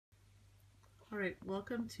All right,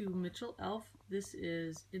 welcome to Mitchell ELF. This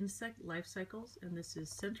is Insect Life Cycles, and this is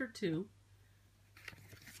Center 2,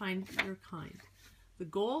 Find Your Kind. The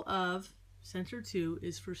goal of Center 2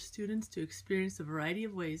 is for students to experience a variety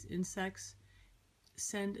of ways insects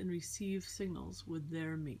send and receive signals with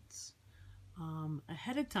their mates.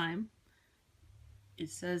 Ahead of time,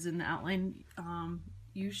 it says in the outline,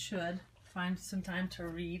 you should find some time to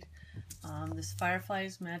read this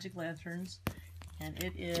Firefly's Magic Lanterns, and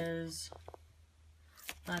it is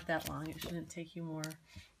not that long. It shouldn't take you more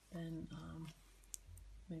than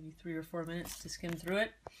maybe 3 or 4 minutes to skim through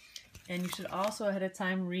it. And you should also ahead of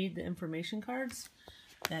time read the information cards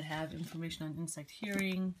that have information on insect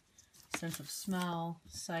hearing, sense of smell,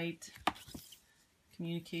 sight,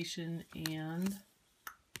 communication, and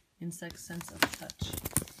insect sense of touch.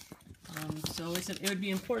 So it would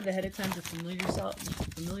be important ahead of time to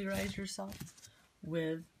familiarize yourself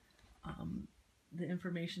with the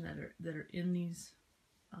information that are in these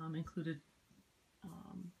included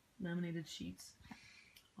laminated sheets,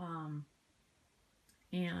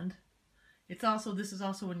 and this is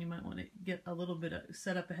also when you might want to get a little bit of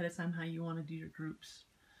set up ahead of time how you want to do your groups.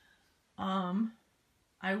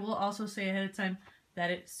 I will also say ahead of time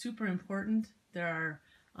that it's super important. There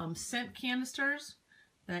are scent canisters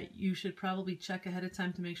that you should probably check ahead of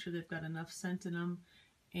time to make sure they've got enough scent in them,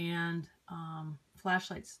 and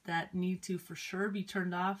flashlights that need to for sure be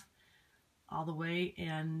turned off all the way,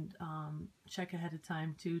 and check ahead of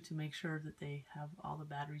time too to make sure that they have all the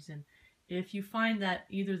batteries in. If you find that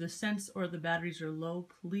either the scents or the batteries are low,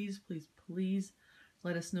 please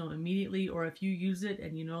let us know immediately, or if you use it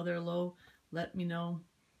and you know they're low, let me know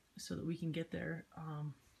so that we can get there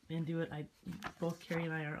and do it. Both Carrie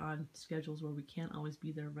and I are on schedules where we can't always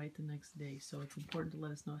be there right the next day, so it's important to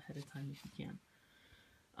let us know ahead of time if you can.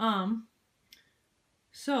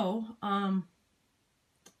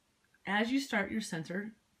 As you start your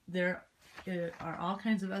center, there are all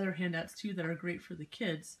kinds of other handouts too that are great for the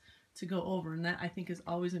kids to go over, and that I think is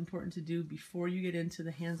always important to do before you get into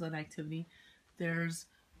the hands-on activity. There's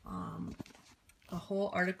a whole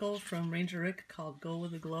article from Ranger Rick called Go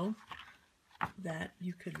with the Glow that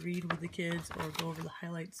you could read with the kids or go over the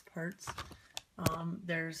highlights parts.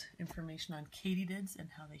 There's information on katydids and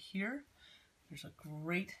how they hear. There's a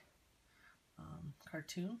great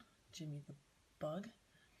cartoon, Jimmy the Bug,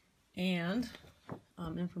 and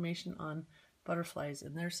information on butterflies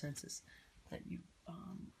and their senses that you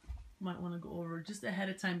might want to go over just ahead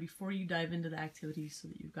of time before you dive into the activity, so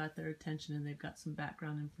that you've got their attention and they've got some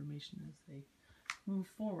background information as they move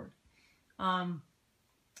forward.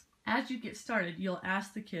 As you get started, you'll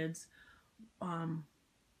ask the kids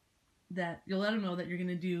that you'll let them know that you're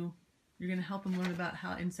going to help them learn about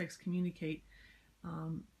how insects communicate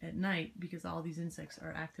at night, because all these insects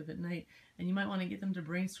are active at night, and you might want to get them to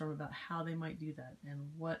brainstorm about how they might do that and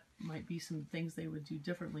what might be some things they would do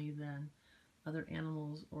differently than other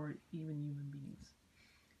animals or even human beings.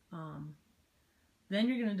 Then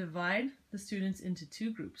you're going to divide the students into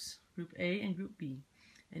 2 groups, Group A and Group B,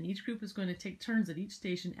 and each group is going to take turns at each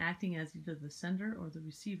station acting as either the sender or the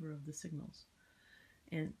receiver of the signals.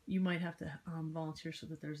 And you might have to volunteer so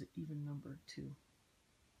that there's an even number too.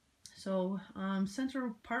 So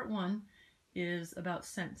center part 1 is about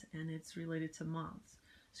scent, and it's related to moths.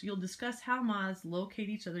 So you'll discuss how moths locate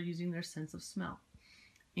each other using their sense of smell.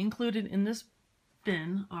 Included in this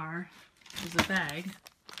bin is a bag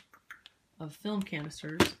of film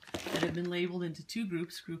canisters that have been labeled into 2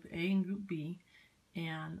 groups, Group A and Group B,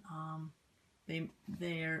 and they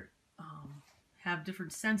have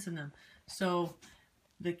different scents in them. So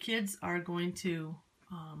the kids are going to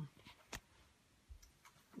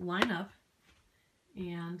line up,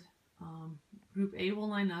 and Group A will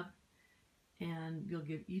line up, and you'll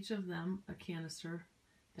give each of them a canister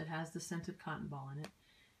that has the scented cotton ball in it.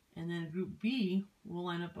 And then Group B will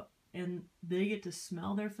line up, and they get to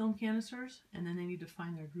smell their film canisters, and then they need to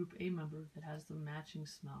find their Group A member that has the matching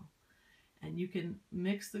smell. And you can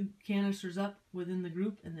mix the canisters up within the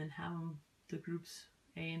group and then have the groups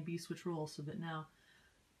A and B switch roles, so that now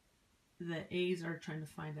the A's are trying to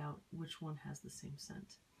find out which one has the same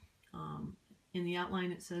scent. In the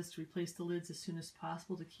outline it says to replace the lids as soon as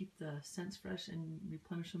possible to keep the scents fresh and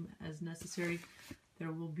replenish them as necessary.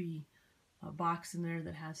 There will be a box in there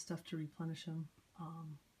that has stuff to replenish them.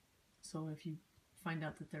 So if you find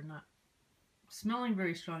out that they're not smelling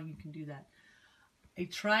very strong, you can do that. I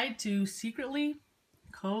tried to secretly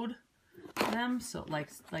code them, so like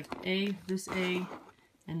this A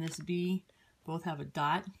and this B both have a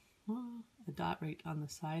dot right on the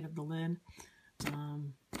side of the lid.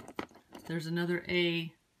 There's another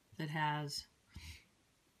A that has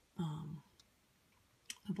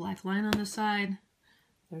a black line on the side.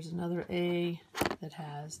 There's another A that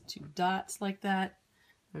has 2 dots like that.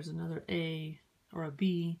 There's another A or a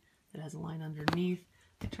B that has a line underneath.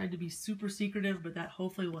 I tried to be super secretive, but that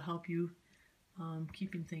hopefully will help you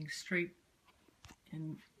keeping things straight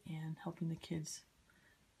and helping the kids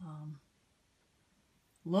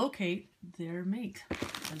locate their mate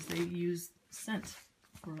as they use scent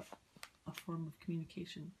for a form of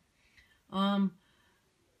communication.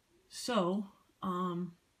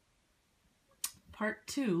 Part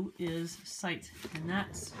 2 is sight, and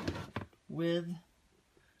that's with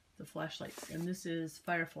the flashlights, and this is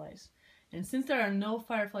fireflies. And since there are no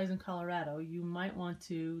fireflies in Colorado, you might want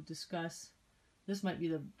to discuss, this might be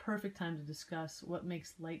the perfect time to discuss what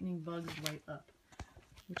makes lightning bugs light up,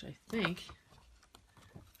 which I think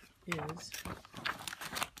is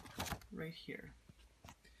right here,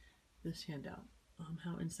 this handout,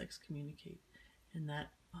 how insects communicate, and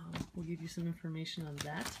that will give you some information on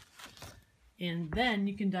that. And then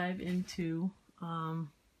you can dive into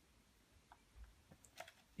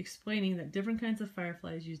explaining that different kinds of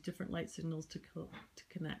fireflies use different light signals to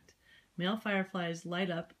connect. Male fireflies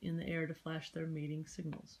light up in the air to flash their mating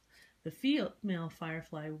signals. The female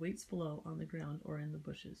firefly waits below on the ground or in the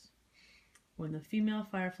bushes. When the female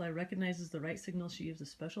firefly recognizes the right signal, she gives a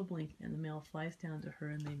special blink and the male flies down to her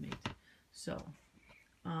and they mate. So,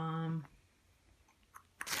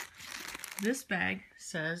 this bag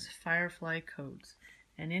says Firefly Codes,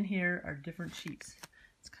 and in here are different sheets.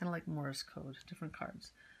 It's kind of like Morse code, different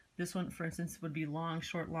cards. This one, for instance, would be long,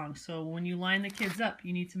 short, long. So when you line the kids up,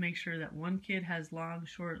 you need to make sure that one kid has long,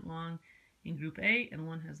 short, long in group A, and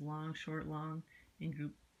one has long, short, long in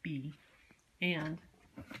group B. And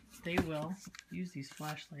they will use these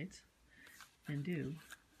flashlights and do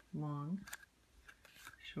long,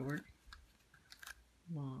 short,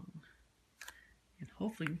 long. And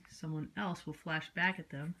hopefully someone else will flash back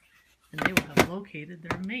at them and they will have located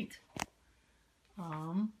their mate.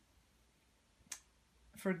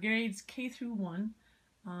 For grades K through 1,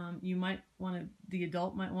 you might want to, the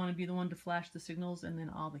adult might want to be the one to flash the signals, and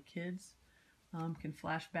then all the kids can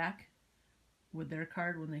flash back with their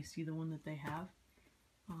card when they see the one that they have.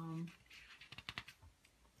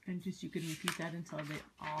 And just you can repeat that until they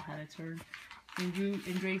all had a turn.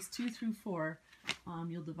 In grades 2 through 4,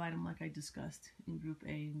 you'll divide them like I discussed in group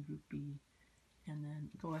A and group B, and then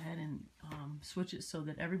go ahead and switch it so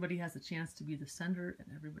that everybody has a chance to be the sender and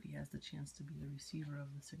everybody has the chance to be the receiver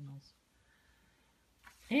of the signals.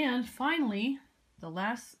 And finally, the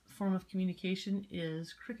last form of communication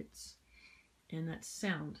is crickets, and that's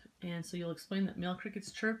sound. And so you'll explain that male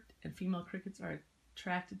crickets chirp and female crickets are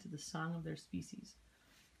attracted to the song of their species.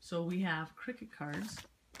 So we have cricket cards.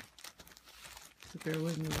 So bear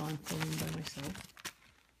with me while I'm filming by myself.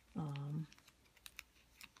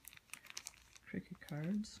 Cricket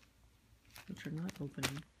cards, which are not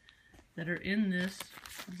opening, that are in this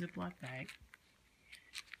Ziploc bag,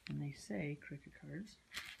 and they say cricket cards.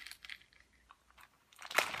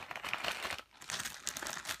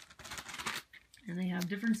 And they have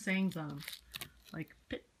different sayings on them, like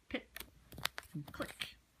pit, pit, and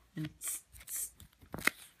click, and tss, tss,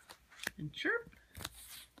 and chirp,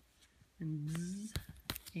 and zzz,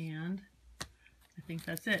 and I think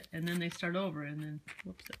that's it. And then they start over, and then,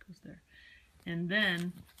 whoops, that goes there. And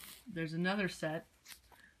then there's another set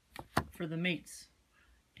for the mates.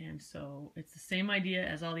 And so it's the same idea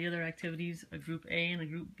as all the other activities, a group A and a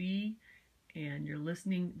group B, and you're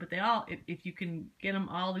listening, but they all, if you can get them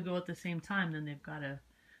all to go at the same time, then they've got to,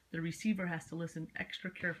 the receiver has to listen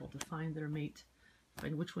extra careful to find their mate,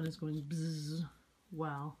 find which one is going bzzz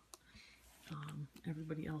while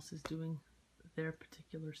everybody else is doing their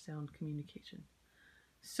particular sound communication.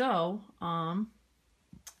 So,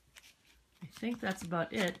 I think that's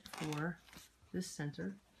about it for this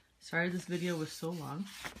center. Sorry this video was so long.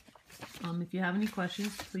 If you have any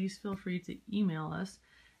questions, please feel free to email us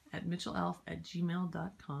at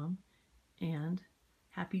mitchellelf@gmail.com, and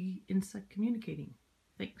happy insect communicating.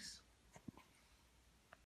 Thanks.